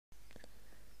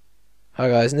Hi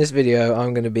guys, in this video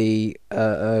I'm going to be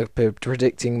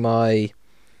predicting my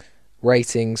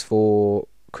ratings for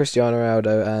Cristiano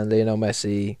Ronaldo and Lionel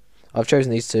Messi. I've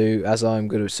chosen these two as I'm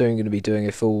soon going to be doing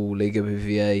a full Liga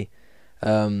BVA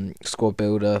squad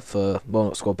builder for, well,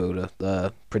 not squad builder,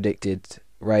 predicted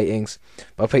ratings.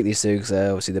 But I picked these two because they're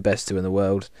obviously the best two in the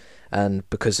world, and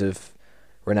because of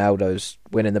Ronaldo's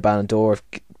winning the Ballon d'Or, I've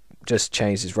just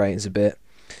changed his ratings a bit.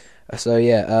 So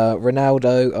yeah,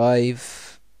 Ronaldo, I've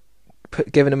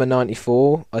given him a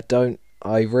 94.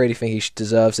 I really think he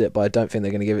deserves it, but I don't think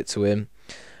they're going to give it to him.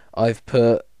 I've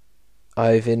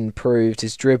improved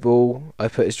his dribble. I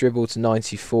put his dribble to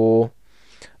 94.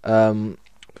 Because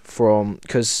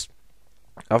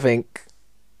I think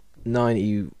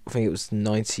it was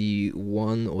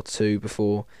 91 or 2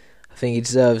 before. I think he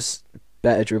deserves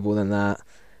better dribble than that.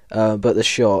 But the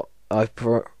shot, I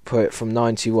put it from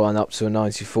 91 up to a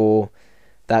 94.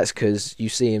 That's because you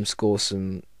see him score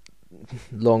some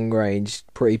long range,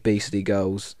 pretty beastly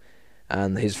goals,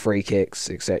 and his free kicks,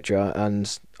 etc.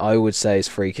 And I would say his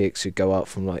free kicks should go up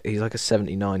from he's like a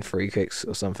 79 free kicks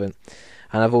or something.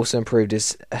 And I've also improved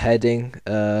his heading,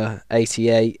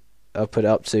 88. I'll put it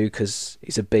up to because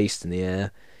he's a beast in the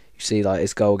air. You see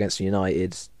his goal against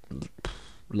United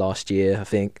last year, I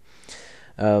think.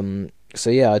 So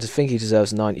yeah, I just think he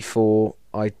deserves 94.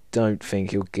 I don't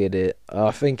think he'll get it.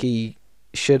 I think he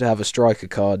should have a striker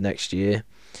card next year.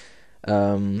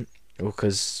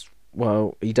 Because,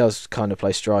 well, he does kind of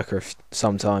play striker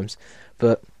sometimes,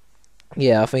 but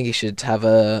yeah, I think he should have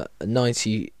a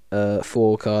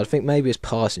 94 card. I think maybe his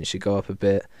passing should go up a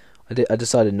bit. I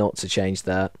decided not to change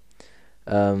that.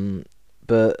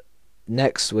 But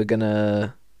next we're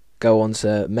gonna go on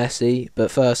to Messi. But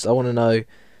first, I want to know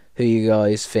who you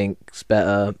guys think's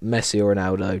better, Messi or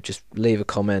Ronaldo. Just leave a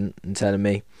comment and telling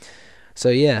me. So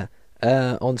yeah,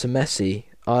 on to Messi.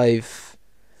 I've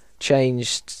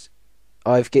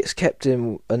kept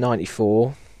him a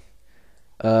 94,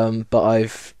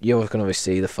 but you can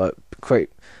obviously see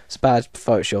it's bad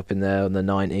Photoshop in there on the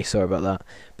 90, sorry about that,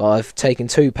 but I've taken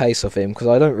 2 pace off him because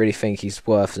I don't really think he's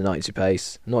worth the 92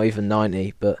 pace, not even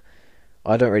 90, but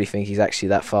I don't really think he's actually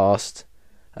that fast.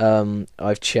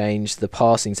 I've changed the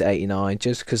passing to 89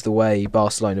 just because the way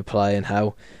Barcelona play and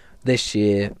how this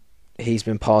year he's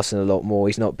been passing a lot more.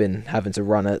 He's not been having to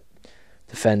run at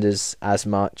defenders as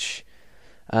much,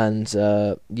 and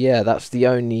yeah, that's the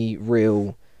only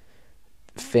real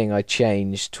thing I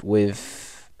changed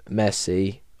with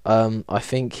Messi. I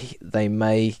think they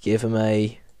might give him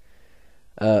a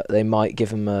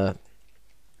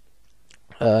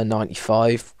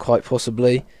 95, quite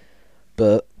possibly,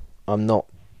 but I'm not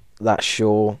that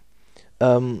sure.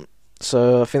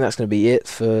 So I think that's going to be it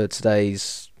for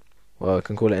today's, well, I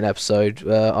can call it an episode.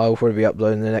 I'll probably be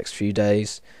uploading in the next few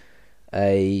days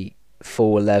a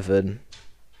full 11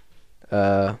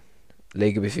 Liga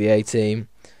BVA team.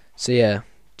 So yeah,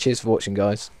 cheers for watching,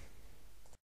 guys.